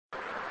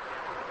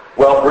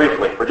Well,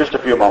 briefly, for just a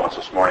few moments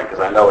this morning, because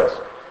I know it's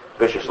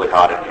viciously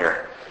hot in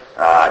here.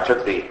 I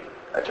took the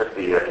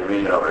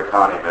communion over to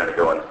Connie a minute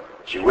ago, and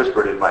she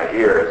whispered in my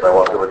ear as I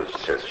walked over.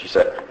 She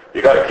said,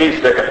 "You got a key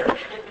sticking."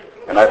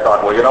 And I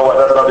thought, well, you know what?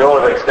 That's not the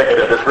only thing sticking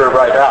in this room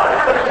right now.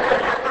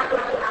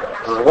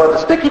 This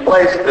was a sticky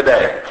place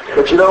today.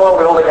 But you know what?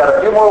 We only got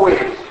a few more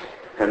weeks,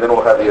 and then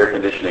we'll have the air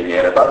conditioning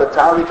in. And by the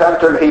time we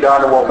turn the heat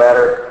on, it won't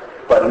matter.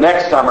 But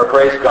next summer,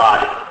 praise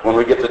God, when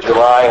we get to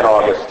July and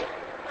August,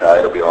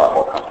 it'll be a lot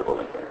more comfortable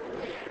in here.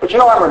 But you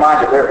know, I'm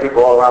reminded there are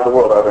people all around the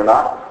world, are there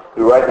not,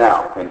 who right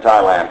now in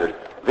Thailand and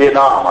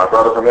Vietnam, our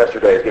brother from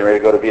yesterday is getting ready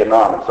to go to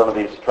Vietnam, and some of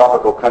these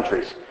tropical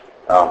countries,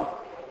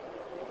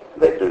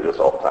 they do this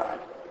all the time.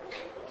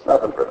 It's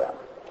nothing for them.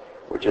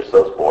 We're just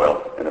so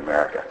spoiled in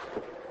America.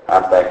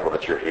 I'm thankful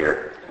that you're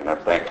here, and I'm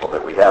thankful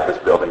that we have this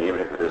building,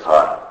 even if it is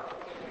hot.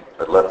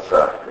 But let's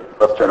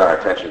turn our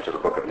attention to the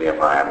book of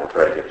Nehemiah, and we'll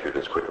try to get through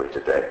this quickly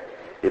today.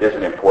 It is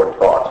an important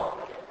thought,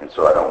 and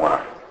so I don't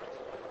want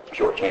to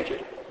shortchange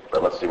it.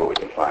 But let's see what we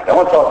can find. I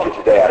want to talk to you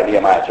today out of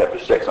Nehemiah chapter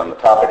 6 on the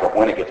topic of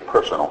when it gets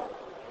personal.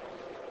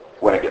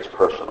 When it gets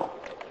personal.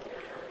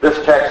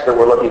 This text that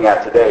we're looking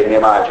at today,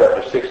 Nehemiah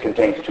chapter 6,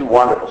 contains two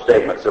wonderful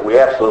statements that we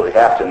absolutely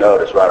have to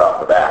notice right off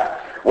the bat.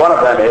 One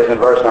of them is in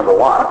verse number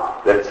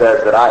 1, that it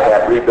says that I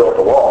had rebuilt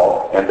the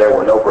wall and there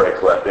were no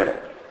breaks left in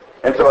it.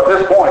 And so at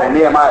this point in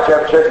Nehemiah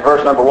chapter 6,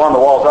 verse number 1, the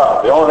wall's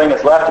up. The only thing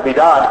that's left to be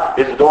done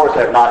is the doors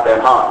have not been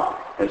hung.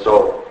 And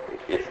so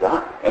it's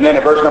done. And then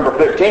in verse number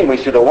 15, we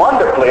see the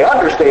wonderfully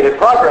understated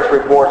progress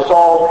report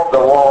saw the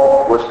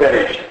wall was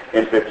finished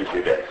in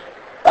 52 days.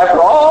 After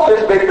all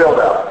this big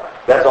build-up,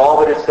 that's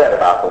all that is said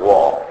about the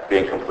wall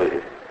being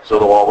completed. So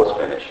the wall was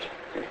finished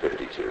in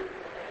 52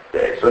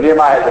 days. So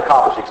Nehemiah has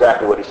accomplished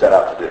exactly what he set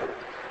out to do.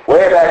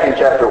 Way back in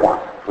chapter 1,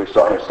 we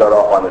saw him start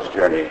off on this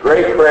journey.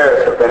 Great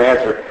prayers have been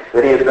answered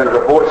that he has been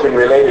voicing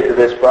related to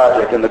this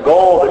project. And the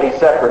goal that he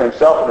set for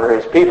himself and for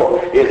his people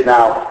is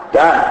now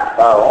done.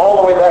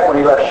 All the way back when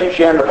he left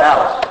Shushan the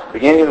palace,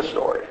 beginning of the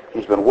story.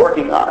 He's been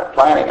working on it,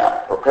 planning on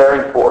it,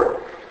 preparing for it,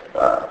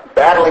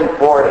 battling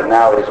for it, and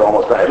now it is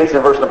almost done. At least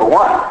in verse number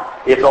 1,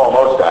 it's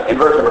almost done. In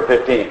verse number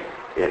 15,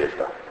 it is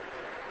done.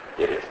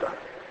 It is done.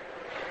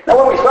 Now,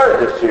 when we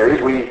started this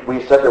series,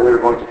 we said that we were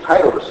going to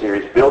title the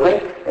series Building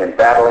and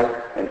Battling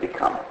and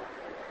Becoming.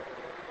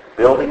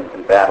 Building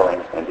and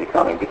battling and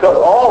becoming. Because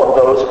all of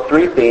those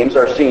three themes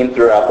are seen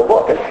throughout the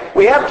book. And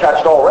we have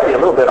touched already a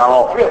little bit on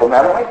all three of them,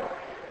 haven't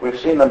we? We've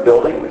seen them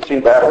building, we've seen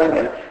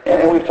battling,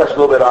 and we've touched a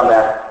little bit on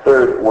that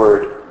third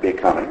word,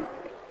 becoming.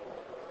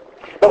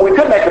 But we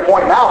could make a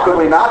point now, could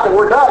we not, that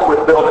we're done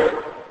with building.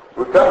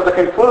 We've come to the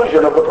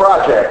conclusion of the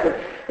project.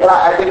 And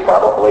I think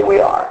probably we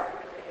are.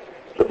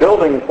 The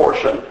building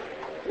portion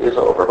is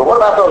over. But what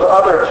about those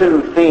other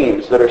two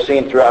themes that are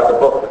seen throughout the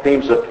book, the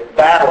themes of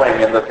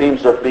battling and the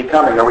themes of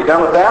becoming? Are we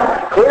done with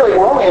them? Clearly,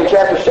 we're only in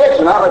chapter 6,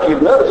 and not that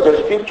you've noticed, there's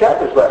a few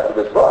chapters left of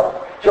this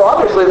book. So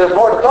obviously there's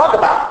more to talk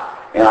about.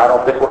 And I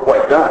don't think we're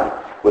quite done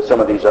with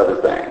some of these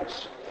other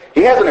things.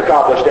 He hasn't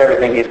accomplished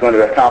everything he's going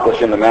to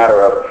accomplish in the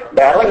matter of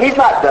battling. He's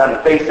not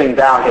done facing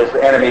down his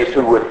enemies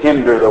who would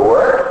hinder the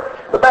work.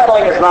 The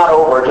battling is not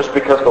over just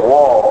because the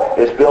wall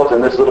is built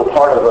and this little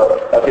part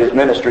of his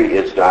ministry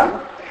is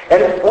done.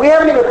 And we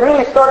haven't even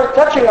really started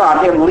touching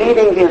on him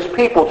leading his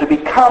people to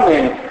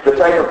becoming the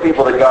type of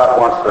people that God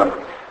wants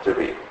them to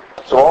be.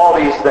 So all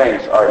these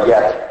things are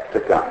yet to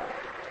come.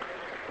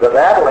 The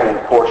battling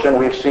portion,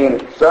 we've seen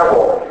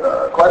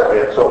quite a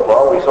bit so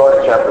far. We saw it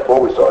in chapter 4,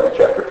 we saw it in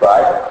chapter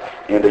 5,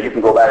 and you can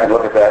go back and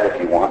look at that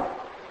if you want.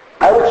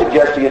 I would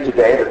suggest to you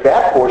today that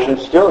that portion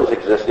still is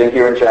existing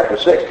here in chapter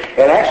 6.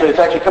 And actually, it's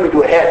actually coming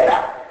to a head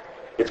now.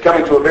 It's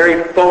coming to a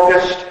very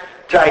focused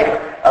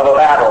type of a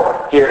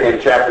battle here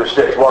in chapter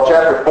 6. While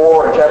chapter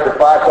 4 and chapter 5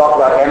 talk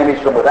about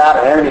enemies from without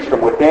and enemies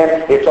from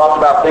within, it talks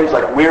about things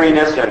like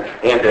weariness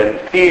and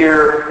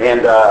fear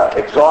and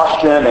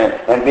exhaustion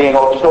and being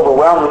just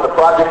overwhelmed with the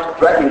project,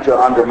 threatening to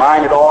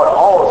undermine it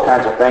all those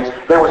kinds of things.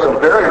 There were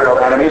some very real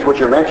enemies, which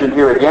are mentioned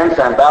here again,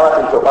 Sanballat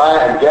and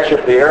Tobiah and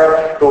Geshem the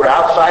Arab, who were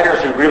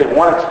outsiders who really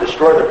wanted to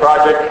destroy the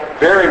project.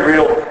 Very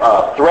real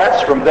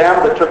threats from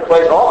them that took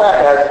place. All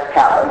that has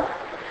happened.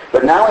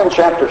 But now in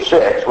chapter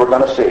 6, we're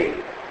going to see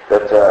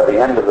that the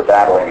end of the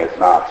battling is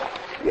not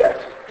yet.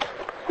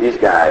 These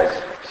guys,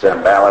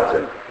 Sanballat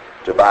and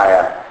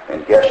Tobiah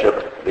and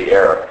Geshem the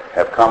Arab,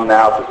 have come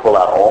now to pull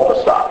out all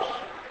the stops.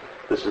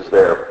 This is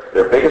their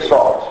big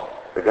assault.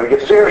 They're going to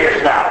get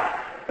serious now.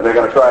 And they're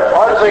going to try as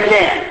hard as they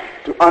can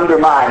to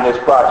undermine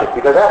this project.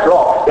 Because after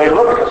all, they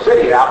look at the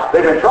city now.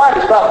 They've been trying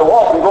to stop the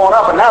wall from going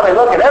up, and now they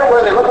look at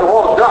everywhere they look, the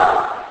wall is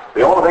done.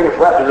 The only thing that's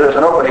left is there's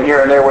an opening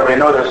here and there where they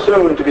know there's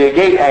soon to be a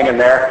gate hanging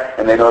there,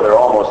 and they know they're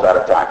almost out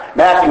of time.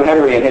 Matthew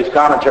Henry, in his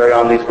commentary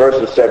on these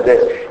verses, said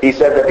this. He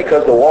said that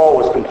because the wall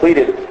was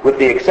completed, with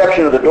the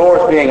exception of the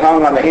doors being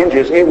hung on the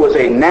hinges, it was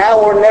a now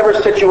or never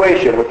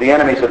situation with the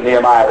enemies of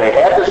Nehemiah. They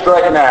had to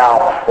strike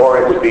now,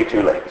 or it would be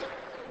too late.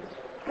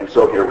 And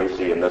so here we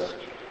see in this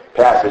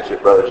passage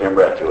that Brother Jim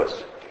read to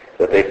us,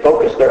 that they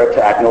focused their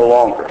attack no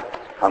longer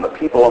on the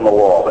people on the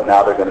wall, but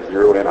now they're going to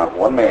zero in on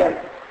one man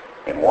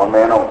and one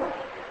man only,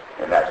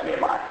 and that's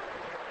Nehemiah.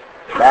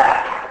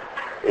 Now,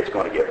 it's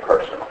going to get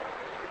personal.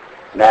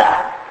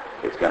 Now,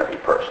 it's going to be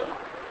personal.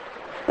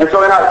 And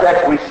so in our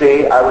text we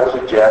see, I would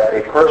suggest,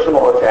 a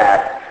personal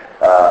attack,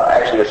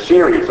 actually a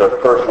series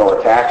of personal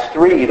attacks,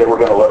 3 that we're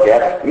going to look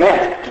at,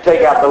 meant to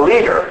take out the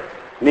leader,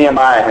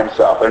 Nehemiah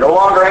himself. They're no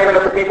longer aiming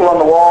at the people on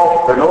the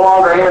wall. They're no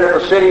longer aiming at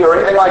the city or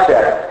anything like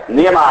that.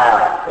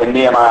 Nehemiah and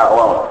Nehemiah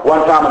alone.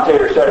 One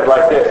commentator said it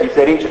like this. He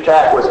said each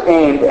attack was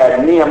aimed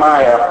at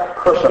Nehemiah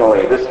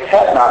personally. This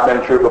had not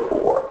been true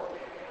before.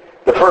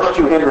 The first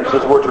 2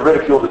 hindrances were to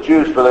ridicule the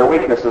Jews for their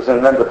weaknesses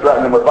and then to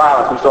threaten them with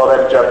violence. We saw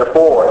that in chapter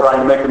 4, trying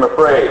to make them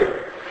afraid.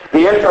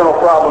 The internal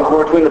problems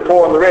were between the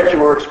poor and the rich who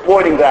were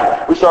exploiting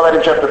them. We saw that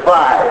in chapter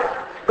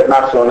 5, but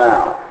not so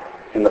now.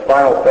 In the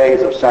final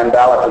phase of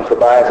Sanballat and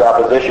Tobiah's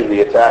opposition,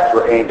 the attacks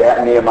were aimed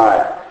at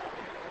Nehemiah.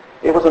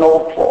 It was an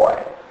old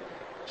ploy.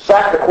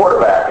 Sack the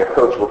quarterback, a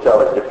coach will tell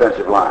his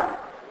defensive line.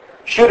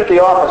 Shoot at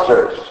the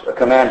officers, a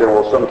commander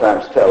will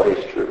sometimes tell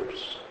his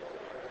troops.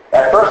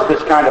 At first,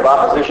 this kind of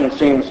opposition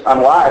seems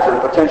unwise and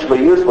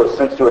potentially useless,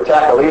 since to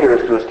attack a leader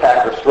is to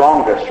attack the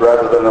strongest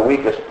rather than the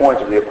weakest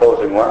point of the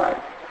opposing line.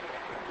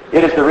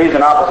 It is the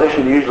reason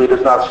opposition usually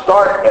does not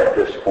start at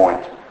this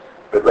point,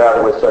 but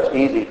rather with such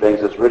easy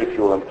things as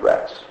ridicule and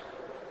threats.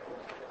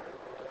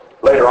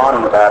 Later on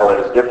in the battle, it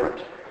is different.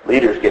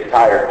 Leaders get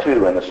tired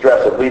too, and the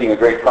stress of leading a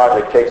great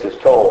project takes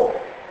its toll.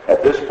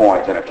 At this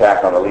point, an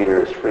attack on the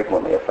leader is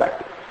frequently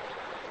effective.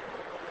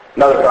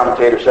 Another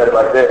commentator said it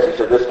like this. He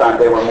said this time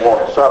they were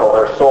more subtle.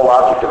 Their sole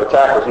object of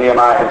attack was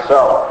Nehemiah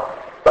himself.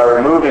 By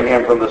removing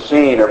him from the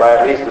scene, or by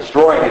at least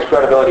destroying his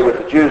credibility with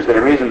the Jews, they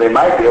reasoned they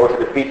might be able to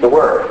defeat the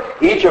work.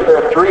 Each of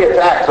their 3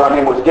 attacks on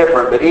him was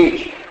different, but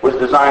each was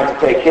designed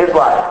to take his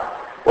life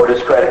or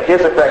discredit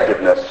his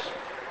effectiveness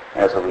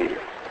as a leader.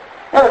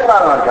 And it's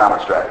not an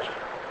uncommon strategy.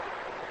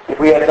 If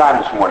we had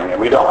time this morning,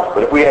 and we don't,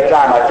 but if we had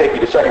time, I'd take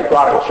you to 2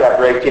 Chronicles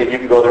chapter 18. You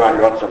can go there on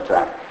your own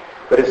sometime.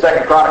 But in 2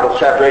 Chronicles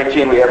chapter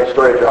 18, we have the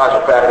story of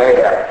Jehoshaphat and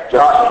Ahab.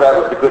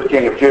 Jehoshaphat was the good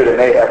king of Judah,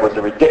 and Ahab was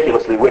the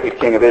ridiculously wicked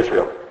king of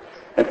Israel.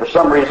 And for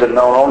some reason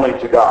known only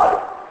to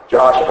God,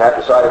 Jehoshaphat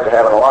decided to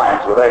have an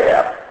alliance with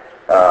Ahab.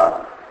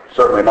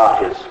 Certainly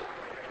not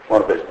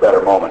one of his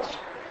better moments.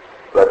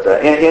 But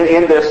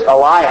in this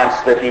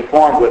alliance that he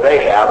formed with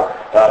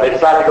Ahab, they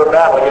decided to go to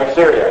battle against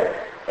Syria.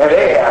 And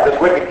Ahab,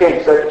 this wicked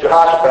king, said to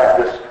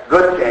Jehoshaphat, this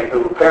good king,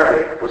 who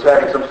apparently was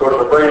having some sort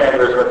of a brain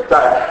aneurysm at the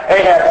time,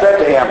 Ahab said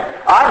to him,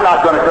 I'm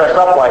not going to dress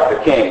up like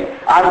the king.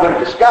 I'm going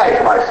to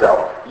disguise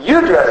myself.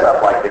 You dress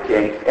up like the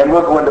king, and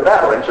we'll go into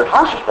battle. And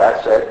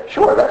Jehoshaphat said,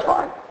 sure, that's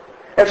fine.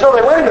 And so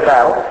they went into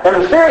battle,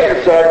 and the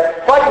Syrians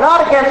said, fight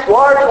not against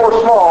large or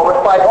small,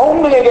 but fight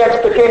only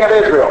against the king of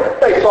Israel.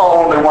 They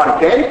saw only one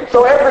king,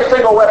 so every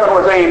single weapon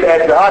was aimed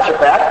at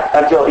Jehoshaphat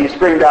until he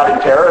screamed out in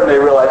terror, and they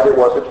realized it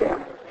wasn't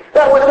him.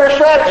 That was their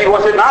strategy,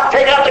 was it not?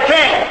 Take out the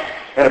king.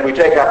 And if we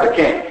take out the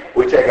king,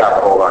 we take out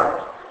the whole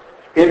army.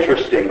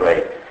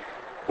 Interestingly,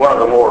 one of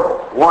the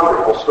more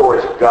wonderful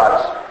stories of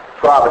God's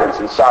providence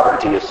and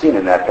sovereignty is seen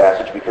in that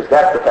passage, because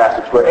that's the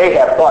passage where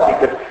Ahab thought he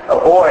could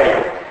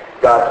avoid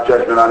God's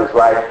judgment on his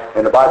life.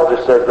 And the Bible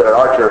just says that an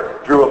archer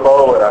drew a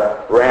bow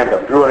at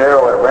random, drew an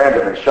arrow at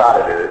random and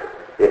shot at it.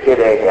 It hit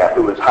Ahab,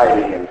 who was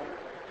hiding and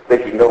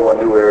thinking no one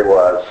knew where he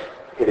was,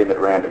 hit him at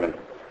random and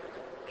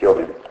killed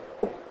him.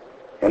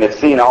 And it's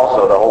seen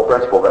also, the whole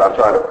principle that I'm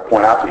trying to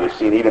point out to you is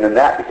seen even in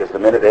that, because the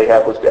minute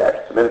Ahab was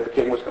dead, the minute the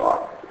king was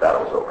gone, the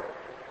battle was over.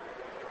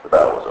 The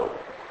battle was over.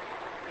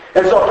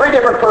 And so 3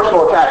 different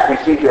personal attacks we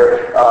see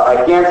here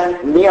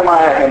against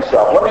Nehemiah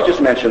himself. Let me just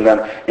mention them,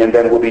 and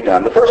then we'll be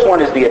done. The first one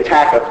is the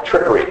attack of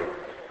trickery.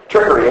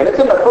 Trickery, and it's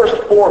in the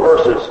first 4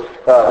 verses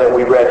that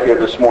we read here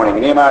this morning.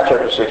 Nehemiah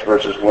chapter 6,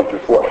 verses 1 through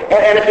 4.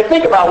 And if you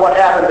think about what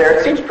happened there,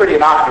 it seems pretty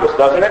innocuous,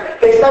 doesn't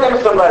it? They sent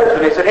him some letters,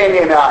 and they said, hey,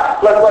 Nehemiah,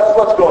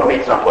 let's go and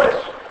meet someplace.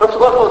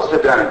 Let's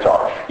sit down and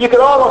talk. You could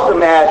almost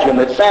imagine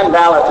that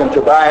Sanballat and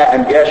Tobiah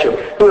and Geshem,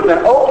 who have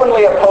been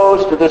openly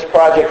opposed to this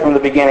project from the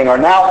beginning, are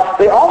now,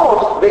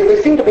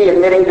 they seem to be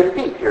admitting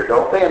defeat here,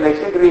 don't they? And they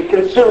seem to be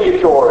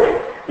conciliatory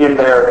in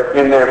their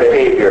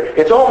behavior.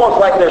 It's almost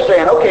like they're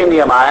saying, okay,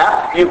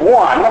 Nehemiah, you've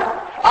won.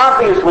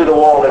 Obviously the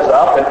wall is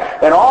up,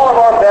 and all of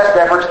our best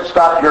efforts to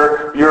stop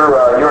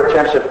your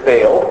attempts have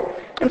failed.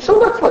 And so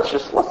let's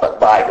let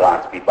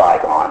bygones be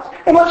bygones.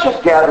 And let's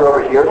just gather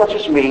over here, let's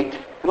just meet.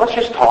 Let's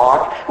just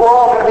talk. We're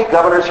all going to be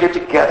governors here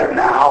together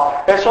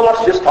now. And so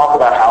let's just talk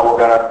about how we're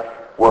going to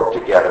work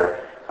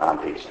together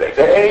on these things.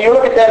 And you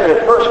look at that, and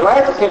at first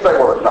glance, it seems like,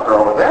 well, there's nothing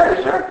wrong with that,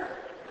 is there?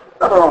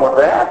 Nothing wrong with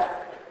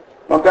that.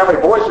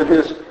 Montgomery Boyce, in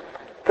his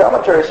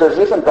commentary, says,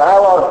 isn't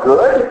dialogue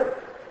good?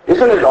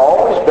 Isn't it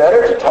always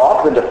better to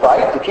talk than to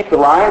fight, to keep the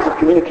lines of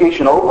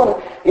communication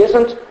open?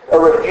 Isn't a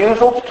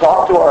refusal to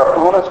talk to our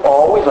opponents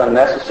always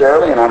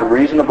unnecessarily and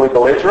unreasonably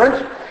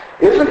belligerent?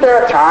 Isn't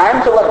there a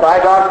time to let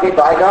bygones be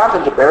bygones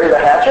and to bury the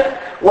hatchet?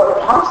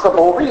 What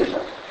possible reason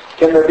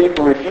can there be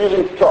for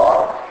refusing to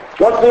talk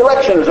once the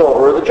election is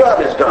over or the job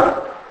is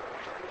done?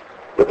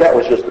 But that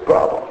was just the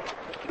problem.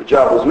 The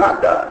job was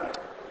not done.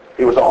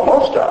 It was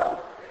almost done.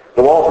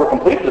 The walls were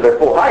completed to their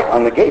full height,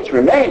 and the gates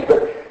remained,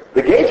 but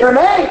the gates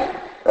remained.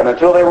 And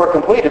until they were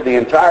completed, the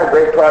entire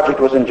great project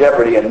was in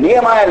jeopardy, and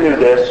Nehemiah knew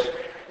this,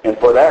 and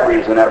for that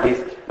reason, at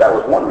least that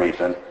was one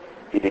reason,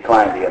 he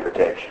declined the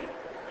invitation.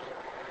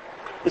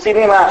 You see,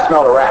 Nehemiah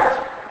smelled a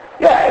rat.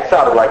 Yeah, it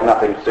sounded like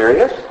nothing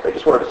serious. They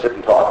just wanted to sit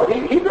and talk, but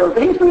he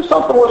knew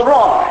something was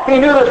wrong. He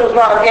knew this was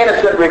not an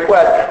innocent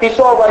request. He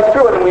saw right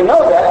through it, and we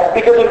know that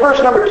because in verse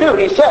number 2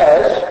 he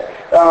says,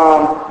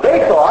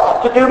 they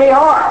thought to do me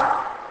harm.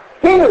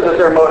 He knew that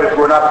their motives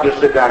were not to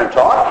just sit down and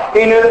talk.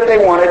 He knew that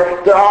they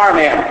wanted to harm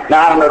him.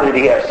 Now, I don't know, did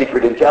he have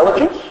secret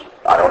intelligence?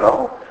 I don't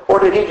know. Or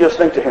did he just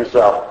think to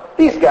himself,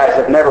 these guys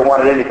have never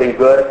wanted anything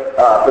good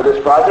for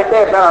this project. They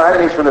have been our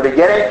enemies from the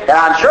beginning, and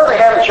I'm sure they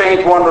haven't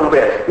changed one little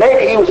bit.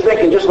 Maybe he was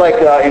thinking just like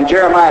in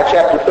Jeremiah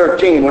chapter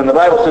 13, when the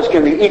Bible says,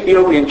 can the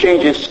Ethiopian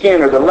change his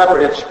skin or the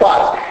leopard its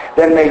spots?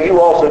 Then may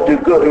you also do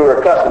good who are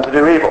accustomed to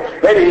do evil.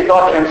 Maybe he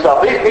thought to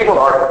himself, these people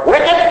are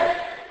wicked,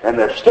 and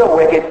they're still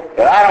wicked,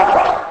 and I don't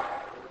trust them.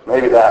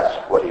 Maybe that's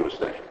what he was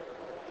thinking.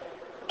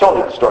 I told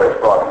you the story of the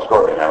frog and the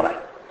scorpion, haven't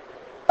I?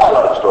 I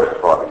love the story of the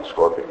frog and the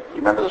scorpion. You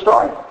remember the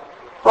story?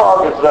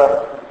 Frog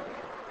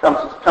comes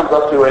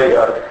up to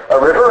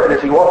a river, and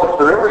as he walks up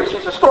to the river, he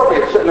sees a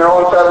scorpion sitting there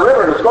alongside the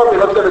river, and the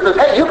scorpion looks at him and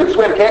says, hey, you can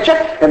swim, can't you?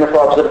 And the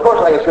frog says, of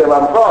course I can swim,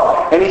 I'm a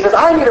frog. And he says,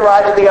 I need to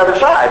ride to the other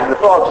side. And the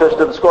frog says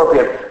to the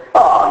scorpion,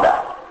 oh, no,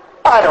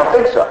 I don't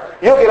think so.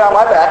 You'll get on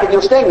my back and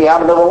you'll sting me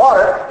out in the middle of the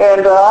water,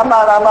 and I'm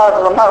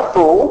not a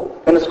fool.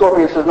 And the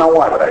scorpion says, no,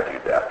 why would I do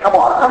that? Come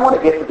on, I want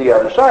to get to the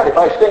other side. If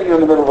I sting you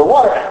in the middle of the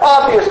water,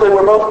 obviously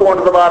we're both going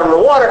to the bottom of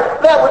the water.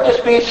 That would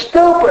just be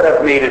stupid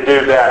of me to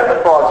do that. And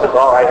the frog says,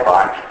 all right,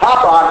 fine.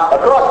 Hop on.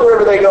 Across the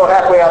river they go,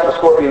 halfway out the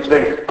scorpion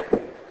stings.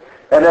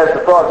 And as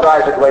the frog's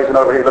eyes are glazing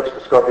over, he looks at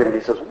the scorpion and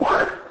he says,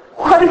 what?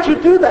 Why did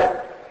you do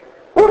that?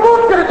 We're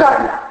both going to die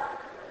now.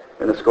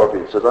 And the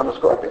scorpion says, I'm a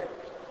scorpion.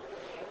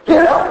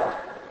 You know,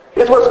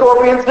 it's what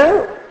scorpions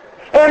do.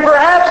 And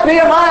perhaps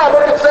Nehemiah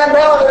looked at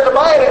Sanballat and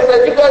Tobiah and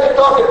said, you guys are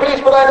talking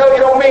peace, but I know you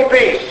don't mean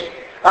peace.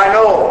 I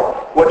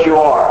know what you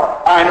are.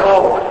 I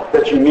know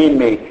that you mean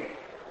me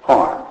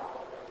harm.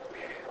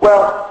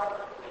 Well,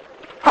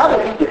 how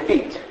did he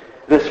defeat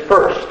this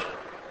first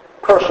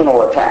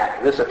personal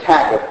attack, this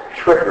attack of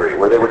trickery,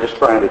 where they were just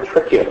trying to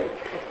trick him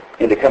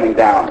into coming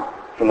down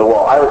from the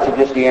wall? I would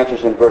suggest the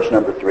answers in verse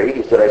number 3.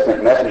 He said, I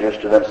sent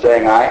messengers to them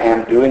saying, I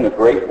am doing a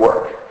great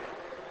work,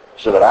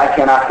 so that I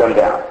cannot come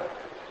down.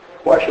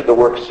 Why should the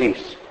work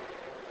cease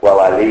while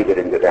I leave it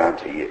and go down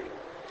to you?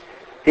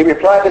 He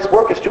replied, this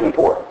work is too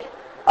important.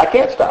 I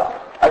can't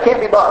stop. I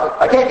can't be bothered.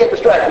 I can't get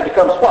distracted to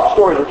come swap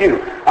stories with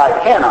you. I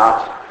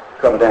cannot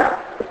come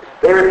down.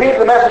 They repeated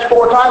the message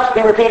 4 times.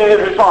 He repeated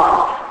his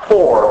response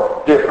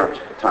 4 different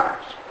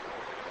times.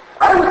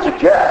 I would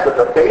suggest that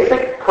the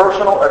basic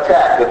personal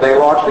attack that they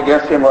launched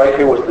against him right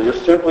here was to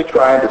just simply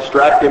try and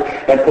distract him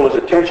and pull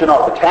his attention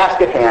off the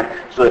task at hand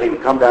so that he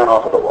would come down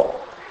off of the wall.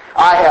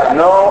 I have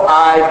no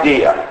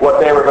idea what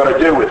they were going to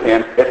do with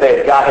him if they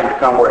had got him to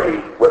come where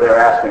they were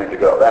asking him to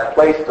go. That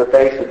place that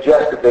they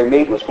suggested they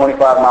meet was 25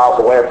 miles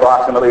away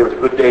approximately. It was a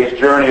good day's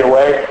journey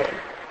away.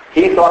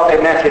 He thought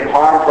they meant him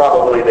harm.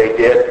 Probably they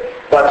did.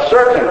 But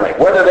certainly,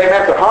 whether they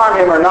meant to harm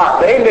him or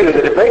not, they knew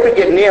that if they could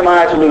get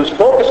Nehemiah to lose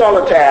focus on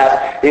the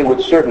task, it would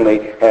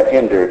certainly have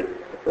hindered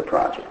the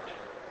project.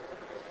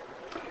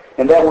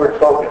 And that word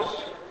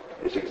focus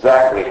is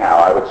exactly how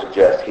I would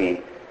suggest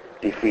he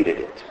defeated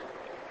it.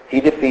 He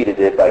defeated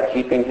it by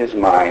keeping his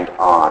mind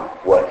on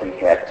what he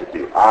had to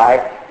do. I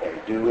am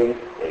doing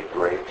a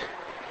great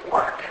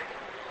work.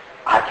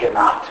 I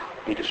cannot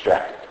be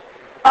distracted.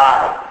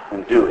 I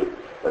am doing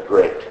a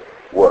great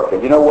work.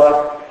 And you know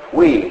what?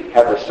 We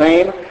have the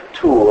same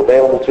tool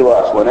available to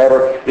us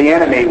whenever the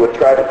enemy would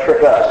try to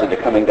trick us into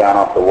coming down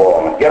off the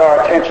wall and get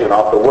our attention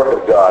off the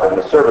work of God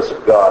and the service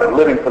of God and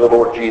living for the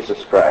Lord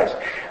Jesus Christ.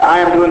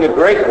 I am doing a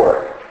great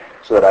work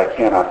so that I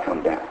cannot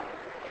come down.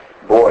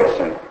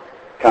 Boyson,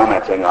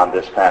 commenting on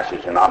this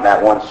passage and on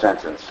that one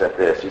sentence, said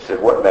this. He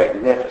said, what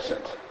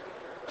magnificent,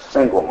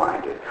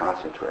 single-minded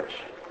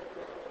concentration.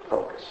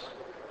 Focus.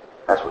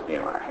 That's what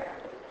Nehemiah had.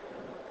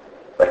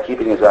 By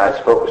keeping his eyes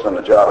focused on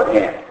the job at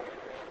hand,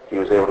 he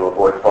was able to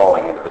avoid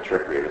falling into the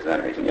trickery of his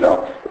enemies. And you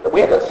know,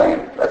 we have that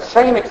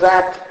same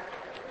exact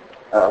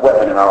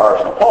weapon in our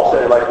arsenal. Paul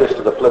said it like this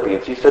to the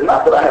Philippians. He said,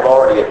 not that I have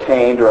already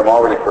attained or am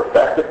already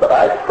perfected, but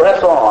I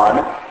press on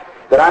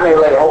that I may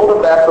lay hold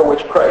of that for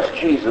which Christ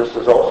Jesus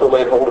has also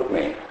laid hold of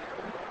me.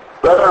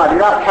 Brethren, I do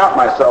not count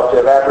myself to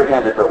have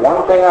apprehended, but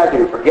one thing I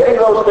do, forgetting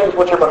those things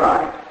which are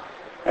behind,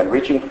 and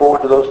reaching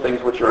forward to those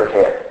things which are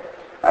ahead,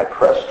 I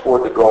press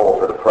toward the goal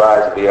for the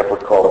prize of the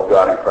upward call of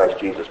God in Christ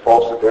Jesus.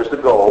 Paul said, there's the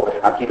goal.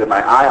 I'm keeping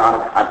my eye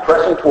on it. I'm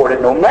pressing toward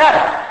it no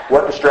matter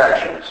what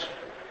distractions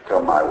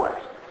come my way.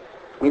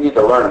 We need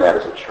to learn that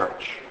as a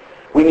church.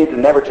 We need to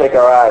never take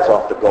our eyes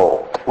off the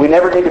goal. We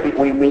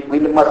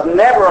must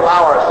never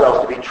allow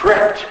ourselves to be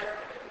tricked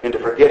into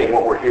forgetting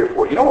what we're here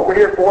for. You know what we're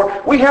here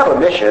for? We have a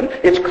mission.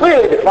 It's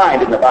clearly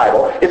defined in the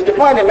Bible. It's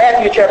defined in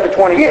Matthew chapter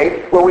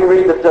 28, where we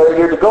read that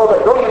you're to go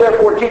ye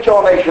therefore teach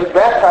all nations,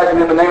 baptizing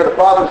them in the name of the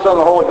Father, the Son,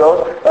 and the Holy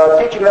Ghost,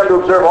 teaching them to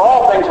observe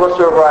all things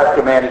whatsoever I have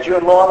commanded you,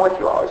 and lo, I'm with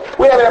you always.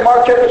 We have it in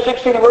Mark chapter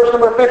 16, verse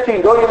number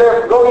 15. Go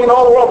ye in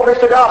all the world,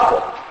 preach the gospel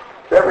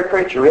to every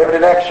creature. We have it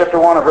in Acts chapter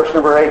 1, verse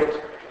number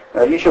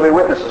 8. Ye shall be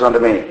witnesses unto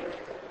me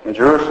in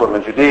Jerusalem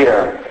and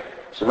Judea,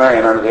 Samaria,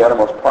 and under the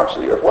uttermost parts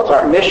of the earth. What's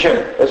our mission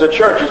as a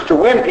church? Is to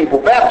win people,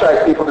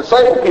 baptize people,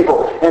 disciple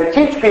people, and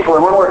teach people.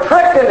 And when we're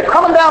tricked into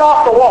coming down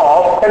off the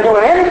wall and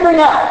doing anything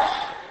else,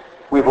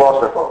 we've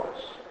lost our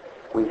focus.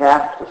 We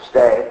have to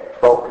stay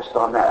focused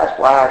on that. That's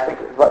why I think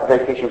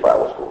Vacation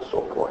Bible School is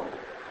so important.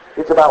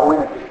 It's about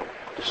winning people,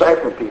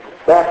 discipling people,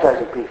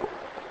 baptizing people,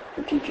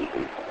 and teaching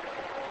people.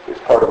 It's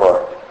part of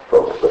our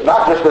focus. But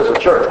not just as a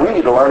church. We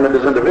need to learn it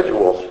as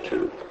individuals,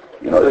 too.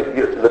 You know,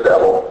 the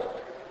devil,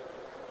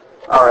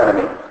 our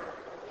enemy,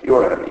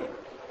 your enemy,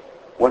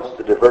 wants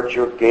to divert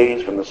your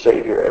gaze from the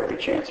Savior every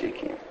chance he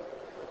can.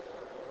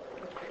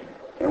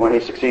 And when he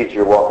succeeds,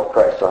 your walk with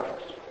Christ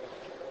suffers.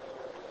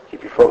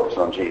 Keep your focus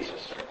on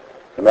Jesus.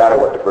 No matter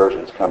what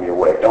diversions come your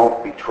way,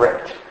 don't be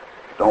tricked.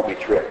 Don't be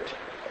tricked.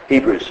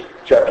 Hebrews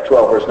chapter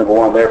 12, verse number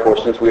 1, therefore,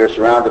 since we are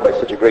surrounded by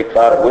such a great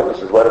cloud of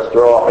witnesses, let us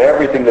throw off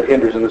everything that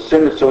hinders and the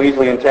sin that so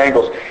easily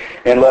entangles,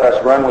 and let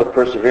us run with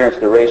perseverance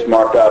the race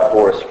marked out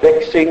for us,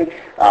 fixing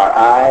our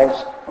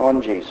eyes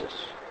on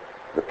Jesus,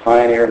 the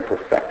pioneer and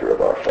perfecter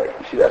of our faith.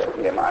 You see, that's what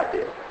Nehemiah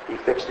did. He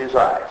fixed his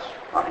eyes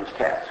on his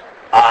task.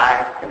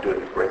 I am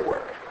doing a great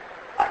work.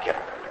 I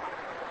cannot come down.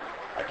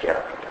 I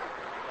cannot come down.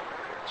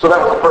 So that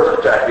was the first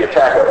attack, the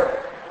attack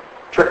of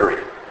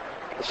trickery.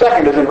 The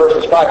second is in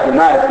verses 5 through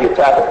 9, it's the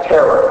attack of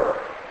terror.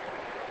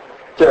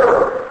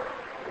 Terror.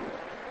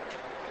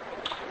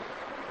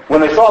 When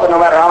they saw that no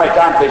matter how many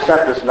times they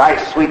sent this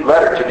nice, sweet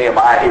letter to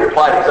Nehemiah, he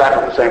replied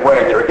exactly the same way,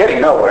 and they were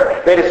getting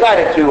nowhere, they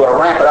decided to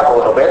ramp it up a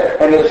little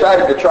bit, and they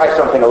decided to try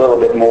something a little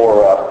bit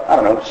more,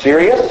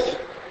 serious.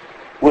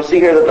 We'll see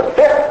here that the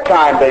fifth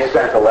time they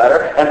sent a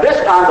letter, and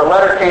this time the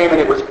letter came and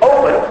it was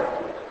open,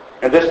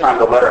 and this time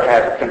the letter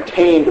had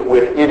contained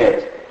within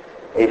it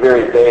a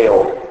very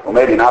veiled, or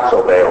maybe not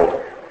so veiled,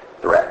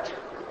 threat.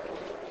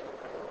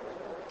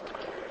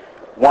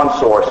 One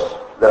source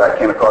that I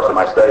came across in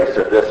my studies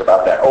said this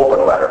about that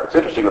open letter. It's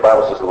interesting, the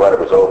Bible says the letter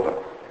was open.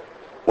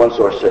 One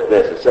source said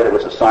this. It said it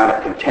was a sign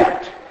of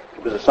contempt.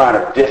 It was a sign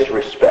of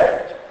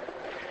disrespect.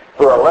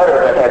 For a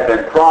letter that had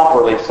been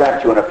properly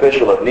sent to an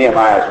official of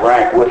Nehemiah's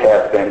rank would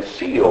have been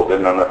sealed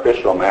in an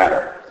official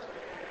manner.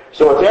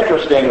 So it's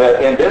interesting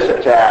that in this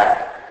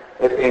attack,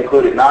 it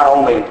included not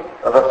only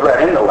the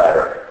threat in the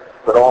letter,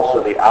 but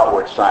also the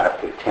outward sign of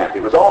contempt.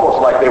 It was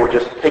almost like they were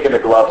just taking the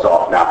gloves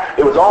off now.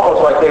 It was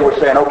almost like they were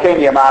saying, okay,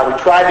 Nehemiah, we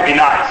tried to be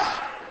nice,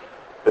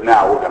 but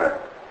now we're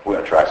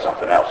going to try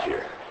something else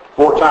here.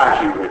 4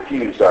 times you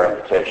refused our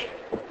invitation.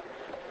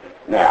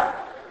 Now,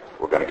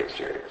 we're going to get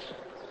serious.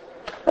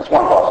 That's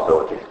one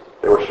possibility.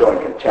 They were showing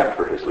contempt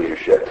for his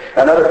leadership.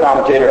 Another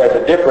commentator has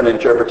a different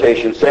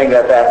interpretation, saying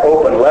that that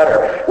open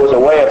letter was a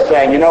way of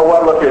saying, you know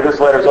what, look here,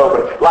 this letter's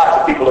open. Lots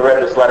of people have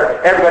read this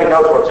letter. Everybody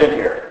knows what's in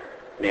here.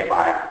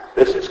 Nehemiah,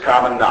 this is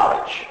common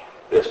knowledge,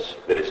 this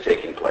that is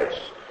taking place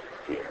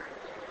here.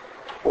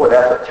 Boy,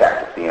 that's a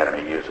tactic the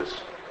enemy uses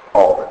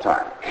all the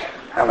time.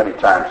 How many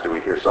times do we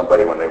hear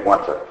somebody when they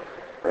want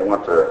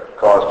to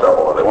cause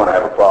trouble or they want to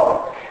have a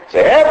problem,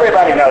 say,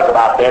 everybody knows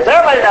about this,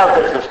 everybody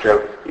knows this is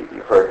true.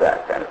 You've heard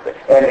that kind of thing.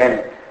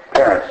 And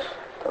parents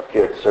of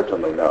kids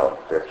certainly know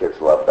their kids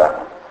love that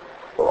one.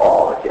 Well,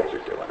 all the kids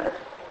are doing it.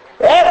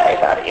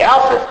 Everybody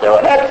else is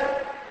doing it.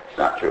 It's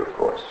not true, of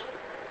course.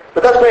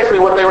 But that's basically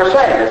what they were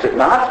saying, is it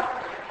not?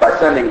 By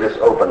sending this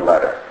open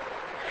letter.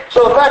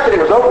 So the fact that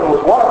it was open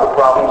was one of the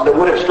problems that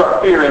would have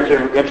struck fear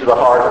into the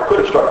heart, or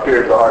could have struck fear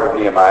into the heart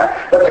of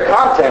Nehemiah, but the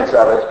contents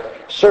of it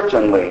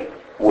certainly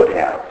would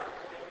have.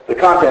 The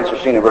contents are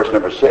seen in verse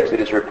number 6. It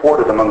is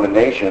reported among the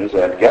nations,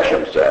 and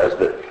Geshem says,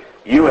 that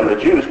you and the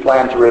Jews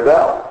plan to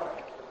rebel.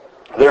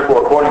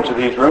 Therefore, according to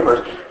these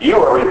rumors, you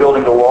are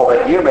rebuilding the wall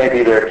that you may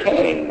be their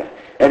king.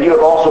 And you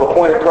have also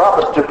appointed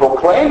prophets to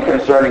proclaim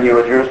concerning you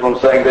at Jerusalem,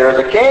 saying, there is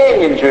a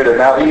king in Judah.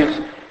 Now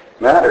these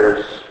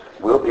matters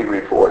will be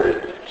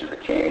reported to the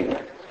king,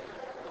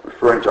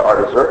 referring to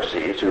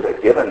Artaxerxes, who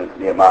had given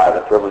Nehemiah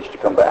the privilege to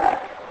come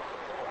back.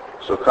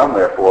 So come,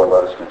 therefore,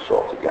 let us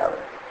consult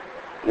together.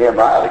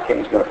 Nehemiah, the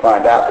king's going to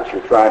find out that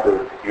you're trying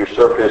to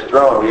usurp his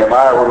throne.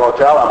 Nehemiah, we're going to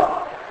tell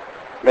him,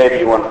 maybe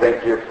you want to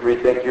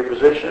rethink your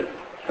position.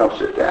 Come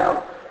sit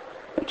down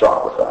and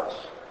talk with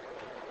us.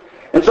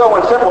 And so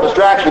when simple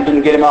distraction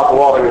didn't get him off the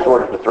wall, he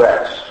resorted to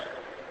threats.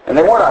 And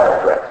they weren't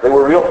idle threats. They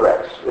were real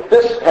threats. If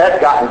this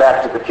had gotten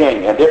back to the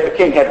king, and if the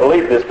king had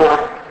believed this for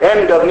the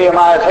end of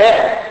Nehemiah's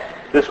head,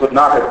 this would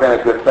not have been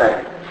a good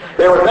thing.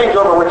 There were things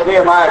over which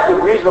Nehemiah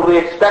could reasonably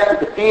expect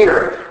the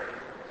fear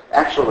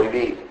actually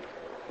be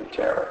in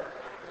terror.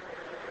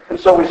 And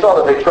so we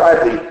saw that they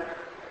tried the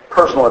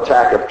personal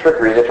attack of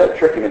trickery. They tried to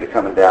trick him into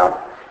coming down.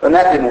 When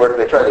that didn't work,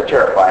 they tried to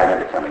terrify him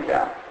into coming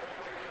down.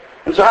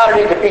 And so how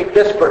did he defeat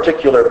this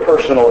particular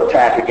personal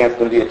attack against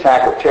him, the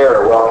attack of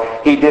terror?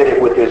 Well, he did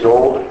it with his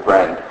old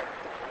friend,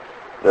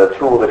 the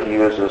tool that he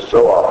uses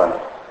so often.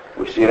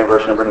 We see it in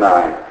verse number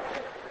 9,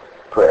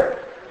 prayer.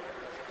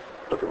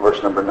 Look at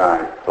verse number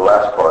 9, the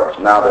last part.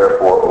 Now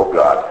therefore, O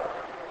God,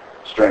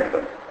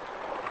 strengthen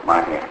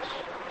my hands.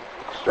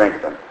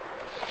 Strengthen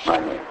my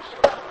hands.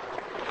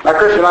 Now,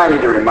 Christian, I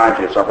need to remind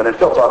you of something, and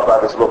Phil talked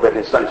about this a little bit in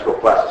his Sunday school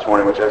class this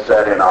morning, which I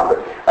sat in on,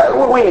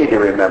 but we need to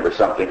remember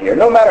something here.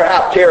 No matter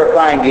how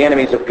terrifying the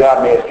enemies of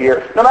God may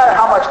appear, no matter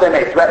how much they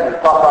may threaten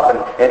and puff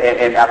up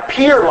and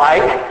appear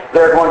like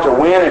they're going to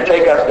win and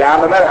take us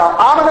down, no matter how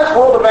ominous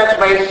world events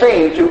may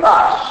seem to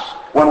us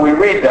when we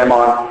read them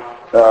on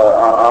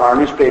our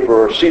newspaper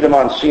or see them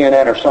on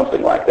CNN or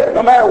something like that,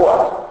 no matter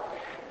what,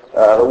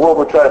 the world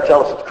would try to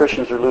tell us that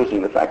Christians are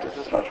losing. The fact is,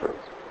 it's not true.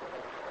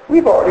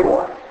 We've already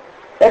won.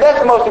 And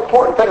that's the most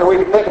important thing that we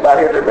can think about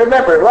here.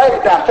 Remember it, write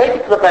it down, take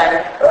it to the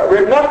bank.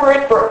 Remember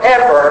it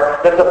forever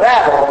that the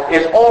battle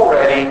is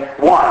already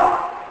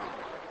won.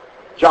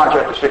 John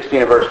chapter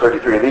 16 and verse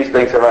 33, these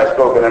things have I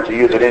spoken unto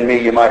you, that in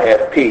me you might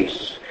have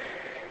peace.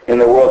 In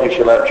the world you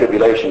shall have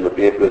tribulation, but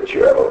be of good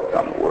cheer, I have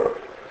overcome the world.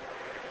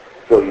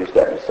 Phil used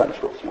that in his Sunday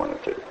school this morning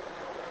too.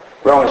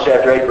 Romans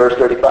chapter 8, verse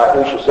 35,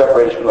 who shall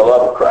separate us from the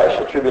love of Christ?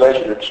 Shall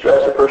tribulation or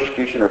distress or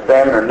persecution or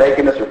famine or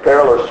nakedness or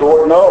peril or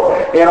sword? No,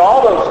 in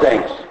all those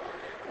things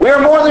we are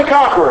more than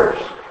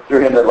conquerors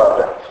through him that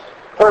loved us.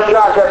 1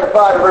 John chapter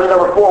 5 and verse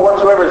number 4,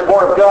 whatsoever is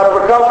born of God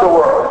overcomes the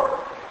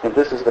world. And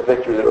this is the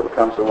victory that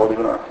overcomes the world,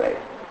 even our faith.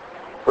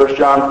 1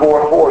 John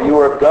 4:4, you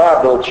are of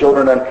God, little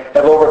children, and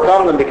have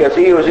overcome them, because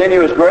he who is in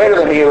you is greater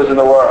than he who is in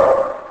the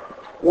world.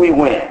 We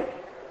win.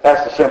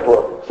 That's the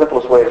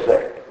simplest way to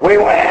say it. We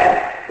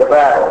win. The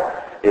battle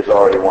is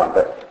already won.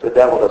 But the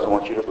devil doesn't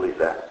want you to believe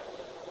that.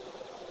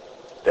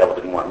 The devil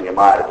didn't want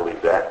Nehemiah to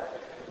believe that.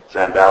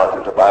 Sanballat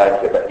and Tobiah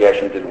and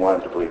Geshem didn't want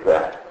him to believe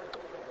that.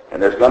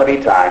 And there's going to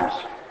be times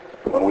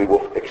when we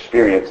will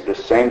experience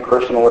this same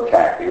personal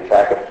attack, the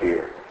attack of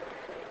fear,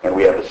 and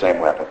we have the same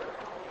weapon.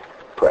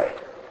 Pray.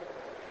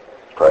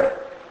 Pray.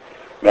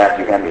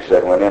 Matthew Henry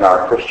said, when in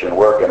our Christian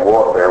work and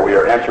warfare we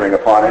are entering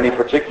upon any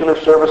particular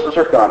services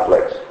or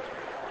conflicts,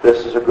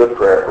 this is a good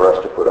prayer for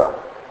us to put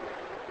up.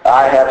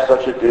 I have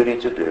such a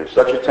duty to do,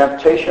 such a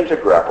temptation to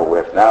grapple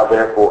with. Now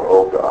therefore,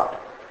 O God,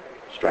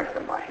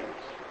 strengthen my hands.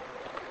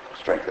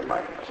 Strengthen my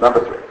hands.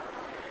 Number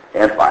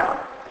 3. And finally,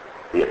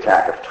 the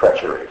attack of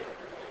treachery.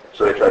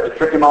 So they tried to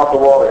trick him off the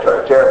wall. They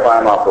tried to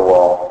terrify him off the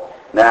wall.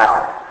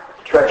 Now,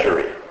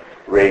 treachery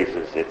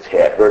raises its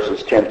head.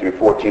 Verses 10 through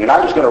 14. And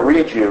I'm just going to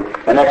read you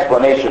an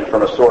explanation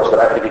from a source that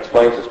I think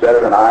explains this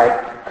better than I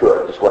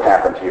could. This is what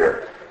happened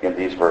here in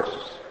these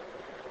verses.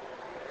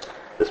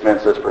 This man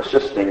says,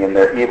 persisting in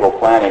their evil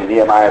planning,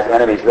 Nehemiah's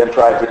enemies then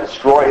tried to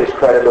destroy his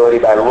credibility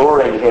by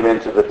luring him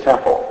into the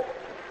temple.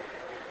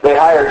 They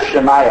hired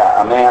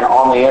Shemaiah, a man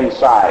on the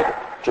inside,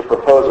 to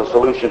propose a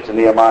solution to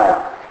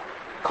Nehemiah.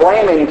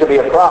 Claiming to be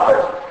a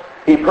prophet,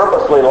 he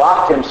purposely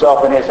locked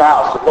himself in his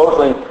house,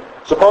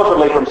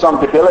 supposedly from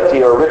some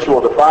debility or ritual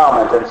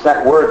defilement, and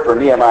sent word for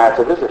Nehemiah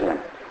to visit him.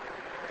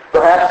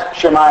 Perhaps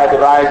Shemaiah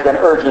devised an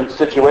urgent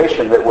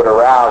situation that would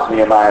arouse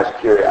Nehemiah's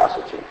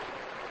curiosity.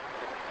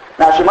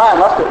 Now, Shemaiah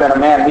must have been a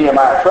man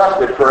Nehemiah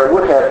trusted, for it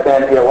would have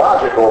been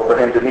illogical for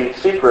him to meet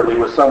secretly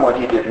with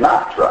someone he did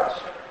not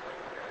trust.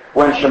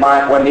 When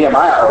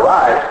Nehemiah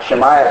arrived,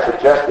 Shemaiah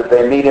suggested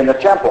they meet in the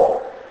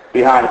temple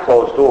behind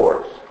closed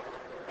doors.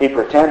 He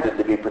pretended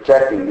to be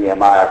protecting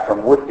Nehemiah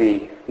from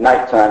would-be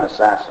nighttime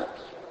assassins.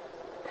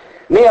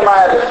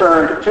 Nehemiah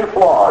discerned 2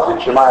 flaws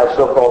in Shemaiah's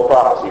so-called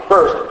prophecy.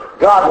 First,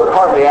 God would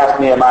hardly ask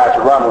Nehemiah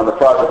to run when the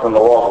project on the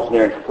walls was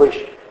nearing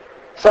completion.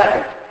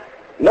 Second,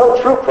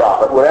 no true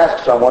prophet would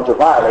ask someone to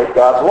violate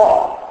God's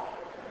law.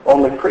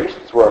 Only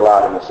priests were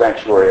allowed in the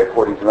sanctuary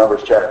according to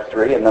Numbers chapter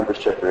 3 and Numbers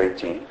chapter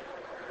 18.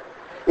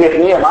 If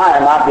Nehemiah,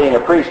 not being a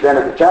priest,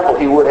 entered the temple,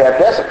 he would have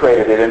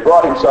desecrated it and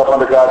brought himself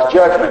under God's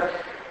judgment.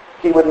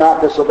 He would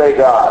not disobey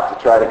God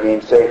to try to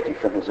gain safety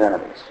from his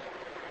enemies.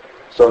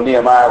 So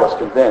Nehemiah was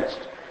convinced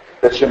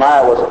that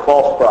Shemaiah was a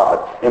false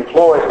prophet,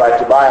 employed by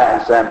Tobiah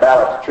and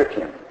Sanballat to trick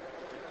him.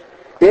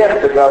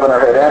 If the governor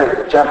had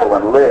entered the temple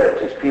and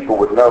lived, his people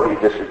would know he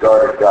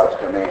disregarded God's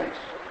commands.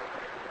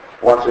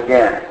 Once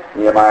again,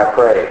 Nehemiah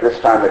prayed, this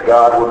time that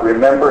God would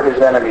remember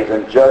his enemies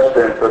and judge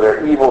them for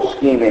their evil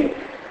scheming.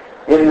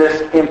 In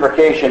this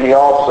imprecation, he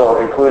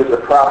also included the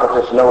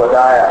prophetess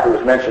Noadiah, who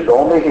is mentioned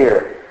only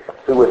here,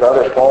 who with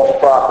other false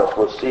prophets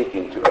was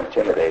seeking to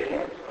intimidate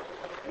him.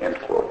 End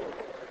quote.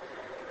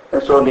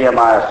 And so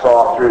Nehemiah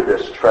saw through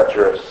this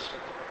treacherous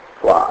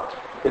plot.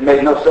 It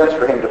made no sense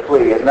for him to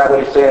flee. Isn't that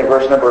what he's saying in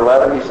verse number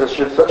 11? He says,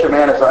 should such a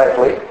man as I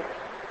flee?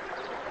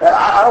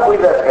 I don't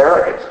believe that's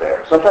arrogance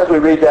there. Sometimes we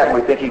read that and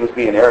we think he was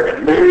being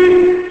arrogant.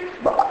 Me?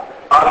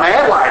 A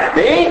man like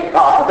me? No,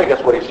 I don't think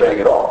that's what he's saying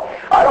at all.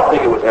 I don't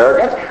think it was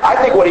arrogance. I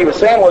think what he was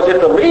saying was,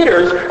 if the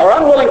leaders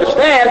are unwilling to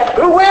stand,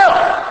 who will?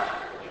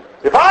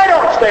 If I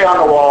don't stay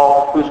on the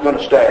wall, who's going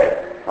to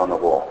stay on the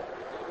wall?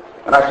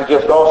 And I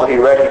suggest also he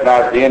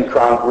recognized the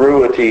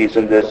incongruities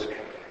in this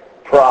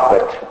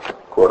prophet,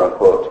 quote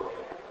unquote,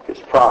 his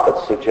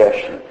prophet's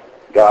suggestion,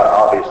 God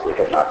obviously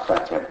had not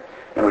sent him.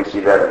 And we see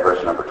that in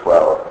verse number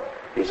 12.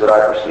 He said,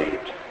 I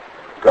perceived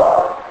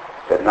God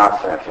had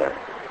not sent him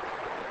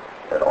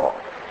at all.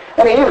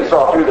 And he even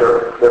saw through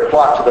their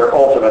plot to their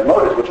ultimate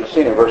motives, which is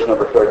seen in verse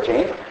number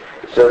 13.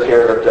 It says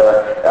here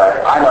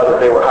that I know that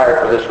they were hired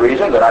for this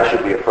reason, that I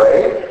should be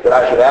afraid, that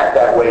I should act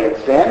that way in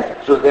sin,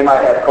 so that they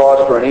might have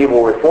cause for an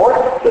evil report,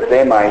 that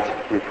they might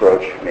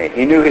reproach me.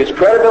 He knew his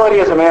credibility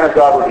as a man of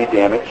God would be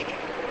damaged,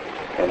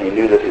 and he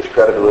knew that his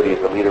credibility as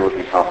a leader would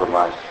be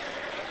compromised,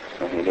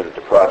 and he knew that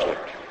the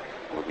project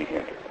would be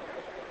hindered.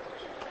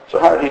 So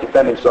how did he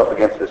defend himself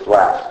against this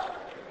last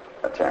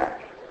attack?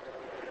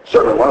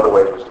 Certainly one of the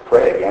ways was to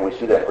pray again. We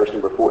see that in verse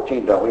number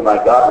 14, don't we?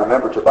 My God,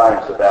 remember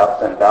Tobias and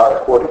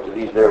Sanballat according to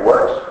these their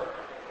works,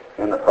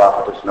 and the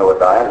prophetess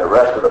Noadiah, and the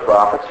rest of the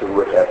prophets who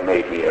would have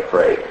made me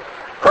afraid.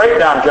 Prayed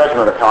down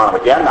judgment upon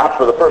him again. Not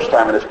for the first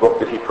time in this book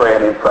did he pray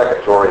an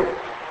imprecatory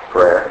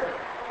prayer.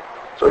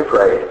 So he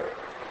prayed.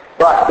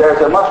 But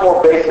there's a much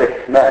more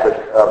basic method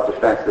of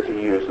defense that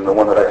he used, and the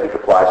one that I think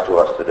applies to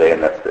us today,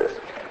 and that's this.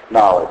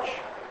 Knowledge.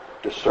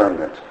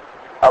 Discernment.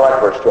 I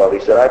like verse 12. He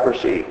said, I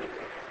perceived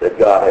that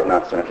God had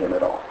not sent him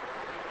at all.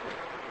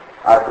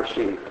 I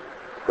perceived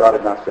God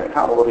had not sent him.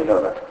 How will he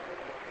know that?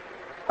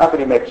 How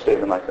could he make a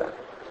statement like that?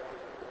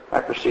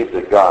 I perceived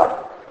that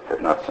God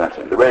had not sent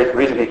him. The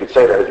reason he could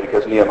say that is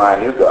because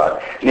Nehemiah knew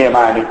God.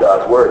 Nehemiah knew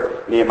God's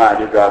word. Nehemiah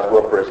knew God's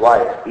will for his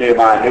life.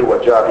 Nehemiah knew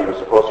what job he was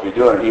supposed to be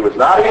doing. And he was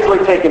not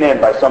easily taken in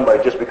by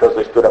somebody just because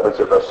they stood up and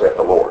said, thus saith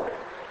the Lord.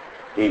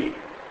 He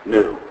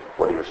knew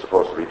what he was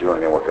supposed to be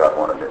doing and what God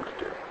wanted him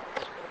to do.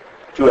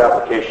 Two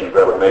applications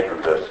I would make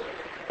from this,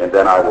 and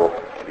then I will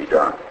be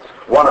done.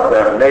 One of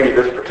them, and maybe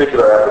this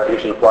particular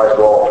application applies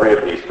to all three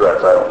of these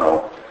threats, I don't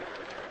know.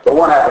 But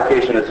one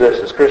application is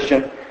this: as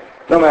Christian,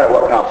 no matter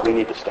what comes, we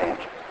need to stand.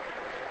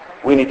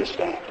 We need to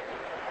stand.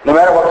 No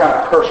matter what kind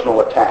of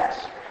personal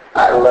attacks.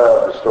 I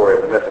love the story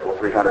of the mythical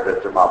 300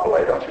 at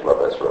Thermopylae. Don't you love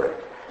that story?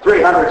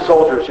 300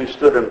 soldiers who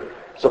stood in,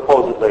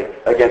 supposedly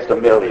against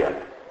 1,000,000.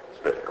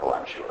 It's mythical,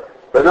 I'm sure.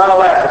 But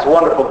nonetheless, it's a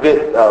wonderful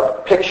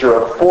picture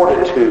of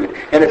fortitude.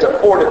 And it's a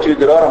fortitude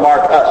that ought to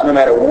mark us no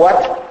matter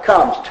what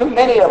comes. Too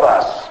many of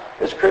us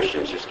as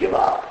Christians just give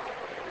up.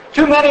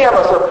 Too many of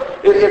us,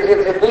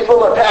 if these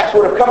little attacks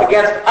would have come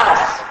against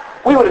us,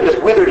 we would have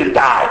just withered and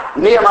died.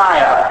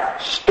 Nehemiah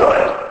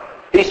stood.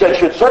 He said,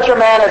 should such a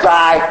man as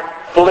I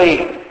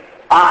flee,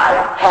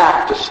 I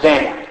have to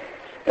stand.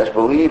 As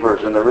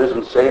believers in the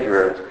risen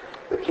Savior,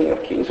 the King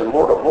of Kings and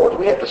Lord of Lords,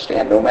 we have to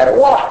stand no matter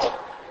what.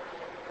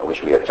 I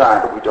wish we had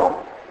time, but we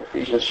don't.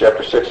 Ephesians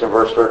chapter 6 and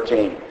verse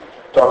 13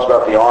 talks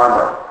about the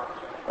armor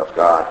of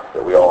God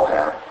that we all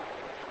have.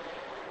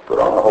 Put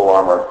on the whole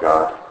armor of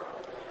God.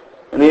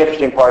 And the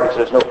interesting part is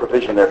there's no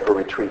provision there for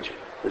retreat.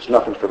 There's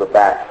nothing for the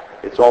back.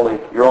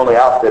 You're only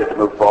outfitted to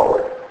move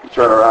forward. You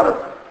turn around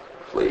and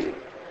flee.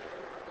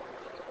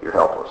 You're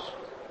helpless.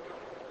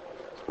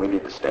 We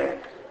need to stand.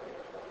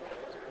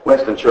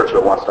 Winston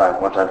Churchill one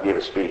time gave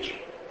a speech.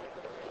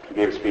 He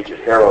gave a speech at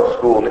Harrow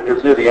School, and it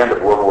was near the end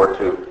of World War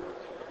II.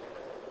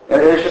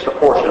 And it's just a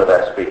portion of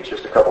that speech,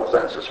 just a couple of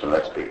sentences from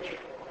that speech.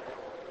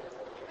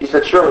 He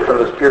said, surely from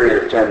this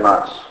period of 10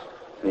 months,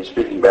 and he's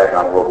speaking back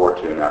on World War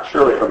II now,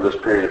 surely from this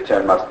period of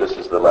 10 months, this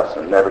is the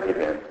lesson. Never give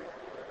in.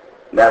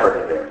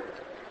 Never give in.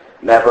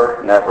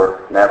 Never,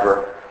 never,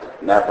 never,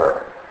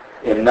 never.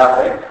 In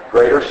nothing,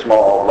 great or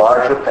small,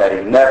 large or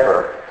petty,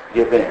 never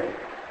give in,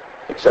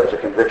 except to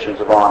convictions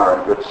of honor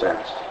and good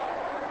sense.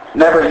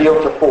 Never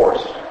yield to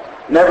force.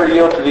 Never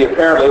yield to the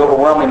apparently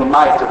overwhelming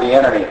might of the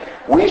enemy.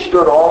 We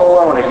stood all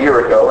alone a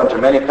year ago, and to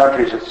many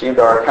countries it seemed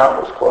our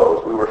account was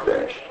closed. We were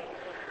finished.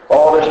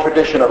 All this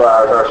tradition of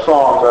ours, our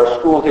songs, our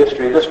school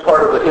history, this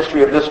part of the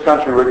history of this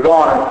country were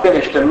gone and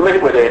finished and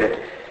liquidated.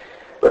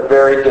 But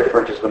very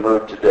different is the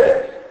mood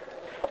today.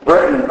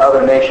 Britain,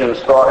 other nations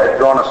thought, had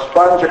drawn a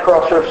sponge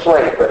across her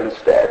slate, but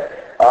instead,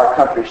 our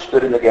country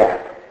stood in the gap.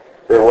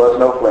 There was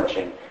no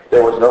flinching.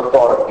 There was no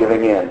thought of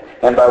giving in.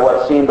 And by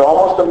what seemed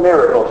almost a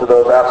miracle to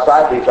those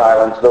outside these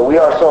islands, though we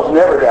ourselves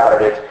never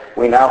doubted it,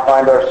 we now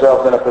find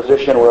ourselves in a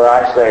position where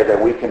I say that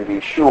we can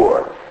be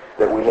sure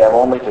that we have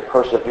only to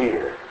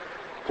persevere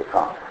to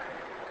conquer.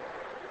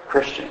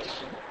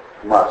 Christians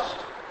must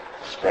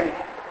stand.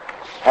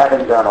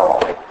 Having done all,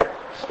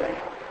 stand.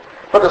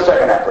 But the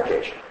second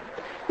application.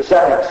 The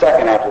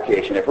second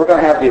application, if we're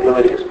going to have the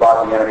ability to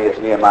spot the enemy as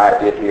Nehemiah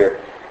did here,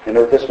 and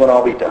that this will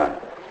all be done,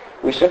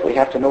 we simply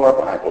have to know our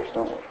Bibles,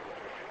 don't we?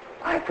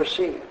 I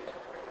perceived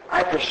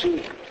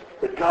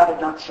that God had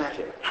not sent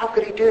him. How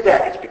could he do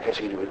that? It's because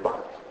he knew his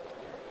Bible.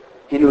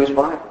 He knew his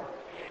Bible.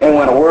 And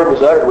when a word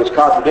was uttered which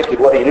contradicted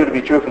what he knew to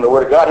be true from the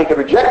Word of God, he could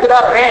reject it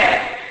out of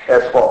hand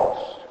as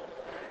false.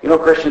 You know,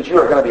 Christians, you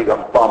are going to be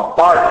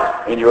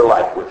bombarded in your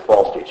life with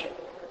false teaching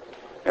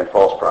and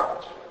false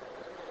prophets.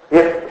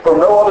 If from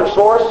no other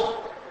source,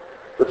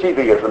 the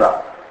TV is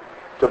enough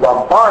to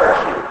bombard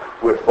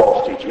you with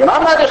false teaching. And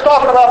I'm not just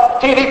talking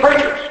about TV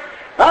preachers.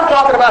 I'm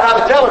talking about how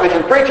the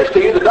television preaches to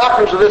you the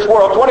doctrines of this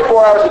world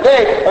 24 hours a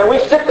day, and we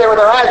sit there with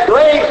our eyes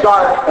glazed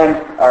on it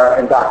and are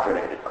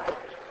indoctrinated by it.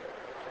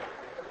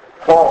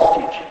 false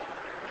teaching,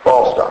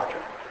 false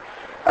doctrine.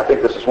 I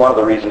think this is one of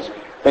the reasons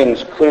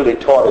things clearly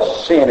taught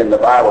as sin in the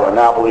Bible are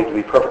now believed to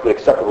be perfectly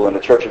acceptable in the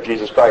Church of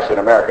Jesus Christ in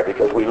America,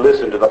 because we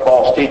listen to the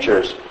false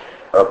teachers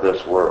of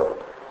this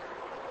world.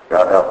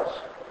 God help us.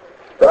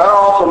 But I don't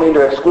also mean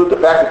to exclude the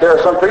fact that there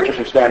are some preachers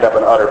who stand up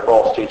and utter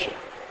false teaching.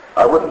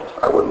 I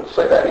wouldn't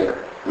say that either.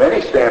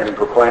 Many stand and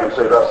proclaim and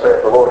say, "Thus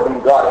saith the Lord,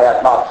 whom God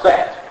hath not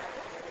sent."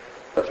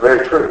 That's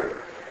very true.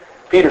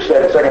 Peter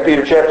said in 2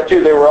 Peter chapter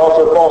 2, "There were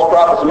also false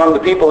prophets among the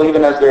people,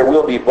 even as there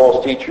will be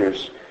false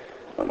teachers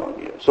among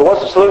you." So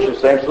what's the solution?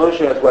 Same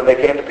solution as when they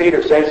came to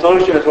Peter. Same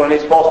solution as when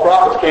these false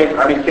prophets came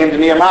to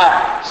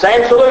Nehemiah.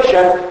 Same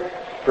solution.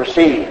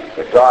 Perceive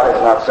that God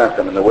has not sent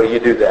them. And the way you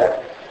do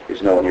that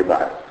is knowing your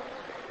Bible.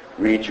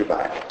 Read your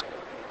Bible.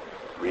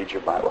 Read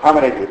your Bible. How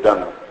many of you have done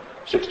the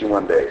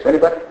 61 days?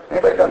 Anybody?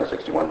 Anybody done the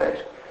 61 days?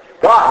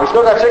 Come on, we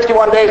still got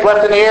 61 days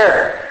left in the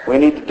year. We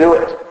need to do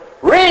it.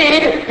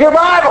 Read your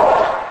Bible.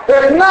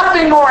 There's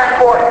nothing more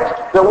important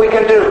that we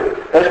can do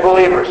as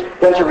believers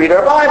than to read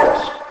our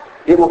Bibles.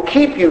 It will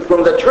keep you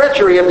from the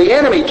treachery of the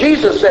enemy.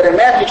 Jesus said in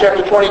Matthew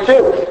chapter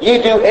 22,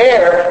 "Ye do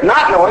err,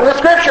 not knowing the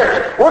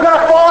Scriptures." We're going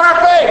to fall on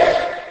our face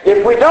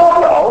if we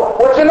don't know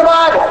what's in the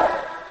Bible.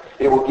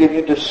 It will give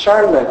you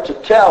discernment to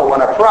tell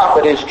when a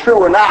prophet is true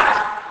or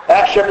not.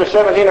 Acts chapter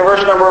 17 and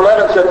verse number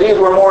 11 said, "These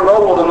were more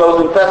noble than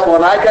those in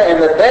Thessalonica, in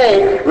that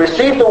they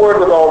received the word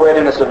with all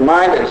readiness of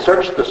mind and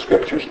searched the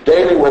Scriptures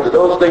daily whether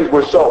those things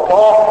were so."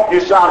 Paul, you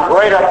sound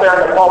great up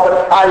there in the pulpit.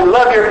 I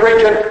love your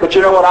preaching, but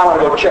you know what? I'm going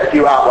to go check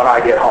you out when I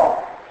get home.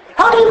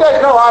 How do you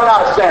guys know I'm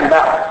not a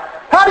Sanballat?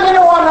 How do you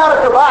know I'm not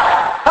a Tobiah?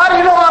 How do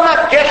you know I'm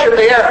not Geshem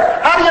the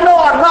Arab? How do you know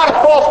I'm not a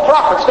false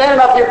prophet standing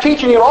up here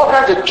teaching you all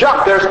kinds of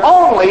junk? There's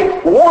only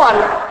one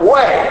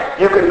way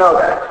you can know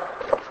that.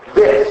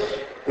 This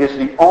is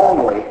the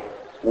only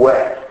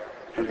way.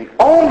 And the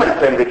only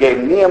thing that gave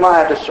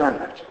Nehemiah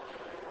discernment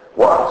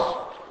was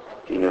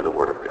he knew the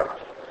Word of God.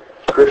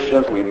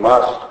 Christians, we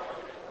must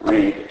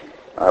read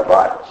our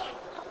Bibles.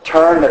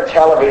 Turn the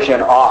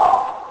television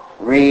off.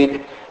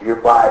 Read your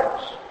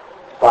Bibles.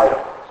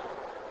 Vital.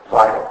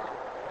 Vital.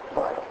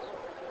 Vital.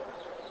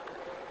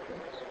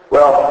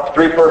 Well,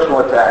 3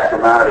 personal attacks were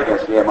mounted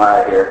against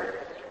Nehemiah here.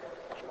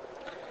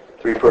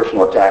 3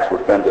 personal attacks were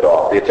fended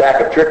off. The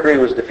attack of trickery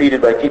was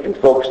defeated by keeping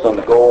focused on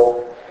the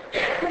goal.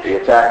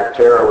 The attack of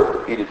terror was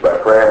defeated by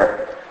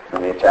prayer.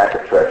 And the attack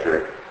of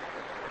treachery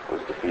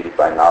was defeated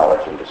by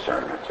knowledge and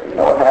discernment. And you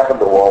know what happened?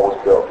 The wall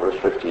was built. Verse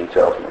 15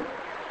 tells me.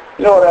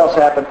 You know what else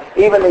happened?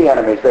 Even the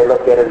enemies, they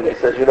looked at it and they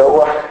said, "You know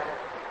what?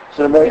 It's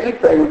an amazing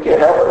thing. We can't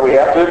help it. We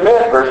have to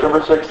admit." Verse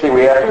number 16,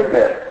 we have to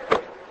admit,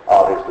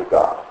 obviously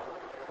God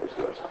is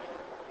doing something.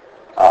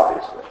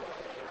 Obviously,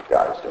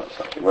 God is doing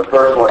something. When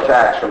personal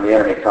attacks from the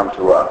enemy come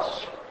to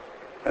us,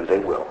 and they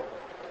will,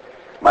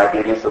 might be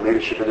against the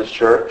leadership of this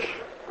church,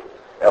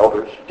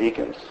 elders,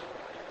 deacons,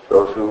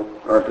 those who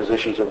are in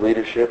positions of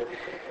leadership,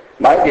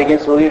 might be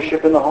against the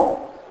leadership in the home,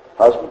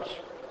 husbands,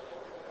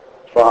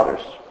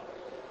 fathers.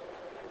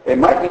 It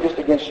might be just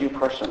against you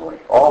personally.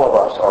 All of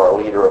us are a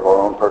leader of our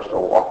own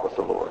personal walk with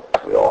the Lord.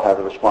 We all have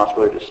the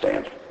responsibility to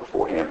stand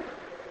before Him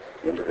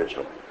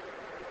individually.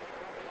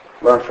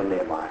 Learn from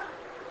Nehemiah.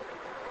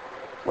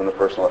 When the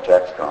personal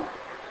attacks come,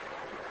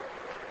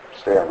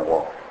 stay on the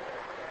wall.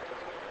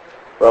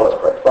 Well,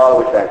 let's pray.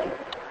 Father, we thank you.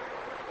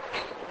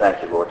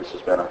 Thank you, Lord. This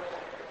has been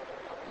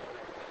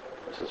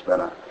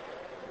a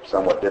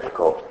somewhat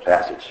difficult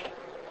passage,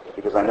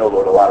 because I know,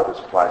 Lord, a lot of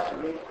this applies to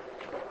me.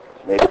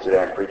 Maybe today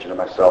I'm preaching to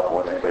myself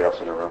more than anybody else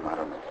in the room. I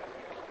don't know.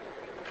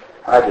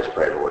 I just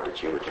pray, Lord,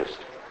 that you would just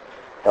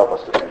help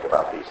us to think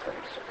about these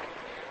things.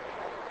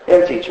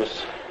 And teach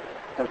us,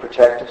 and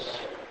protect us,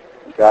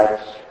 and guide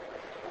us.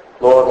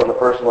 Lord, when the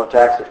personal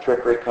attacks of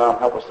trickery come,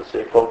 help us to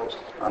stay focused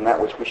on that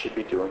which we should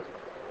be doing.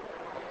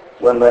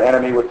 When the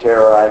enemy would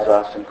terrorize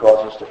us and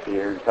cause us to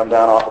fear and come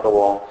down off of the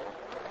wall,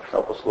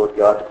 help us, Lord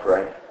God, to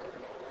pray.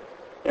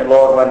 And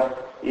Lord,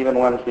 even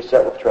when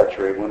beset with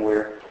treachery, when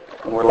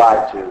we're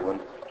lied to, when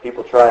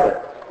people try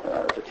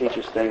to teach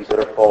us things that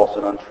are false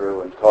and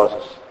untrue and cause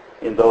us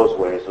in those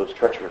ways, those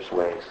treacherous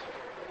ways,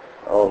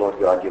 oh Lord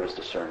God, give us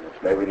discernment.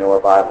 May we know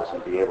our Bibles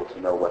and be able to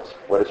know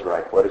what is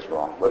right, what is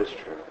wrong, what is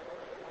true.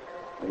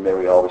 And may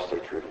we always stay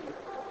true to you.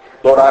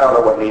 Lord, I don't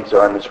know what needs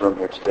are in this room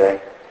here today,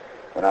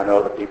 and I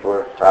know that people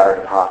are tired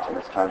and hot and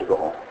it's time to go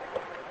home.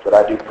 But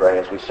I do pray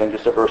as we sing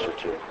just a verse or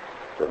two,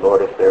 that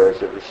Lord, if there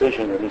is a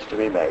decision that needs to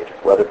be made,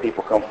 whether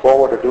people come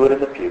forward or do it in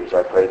the pews,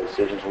 I pray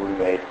decisions will be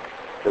made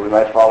that we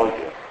might follow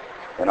you.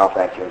 And I'll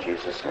thank you in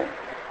Jesus' name.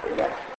 Amen.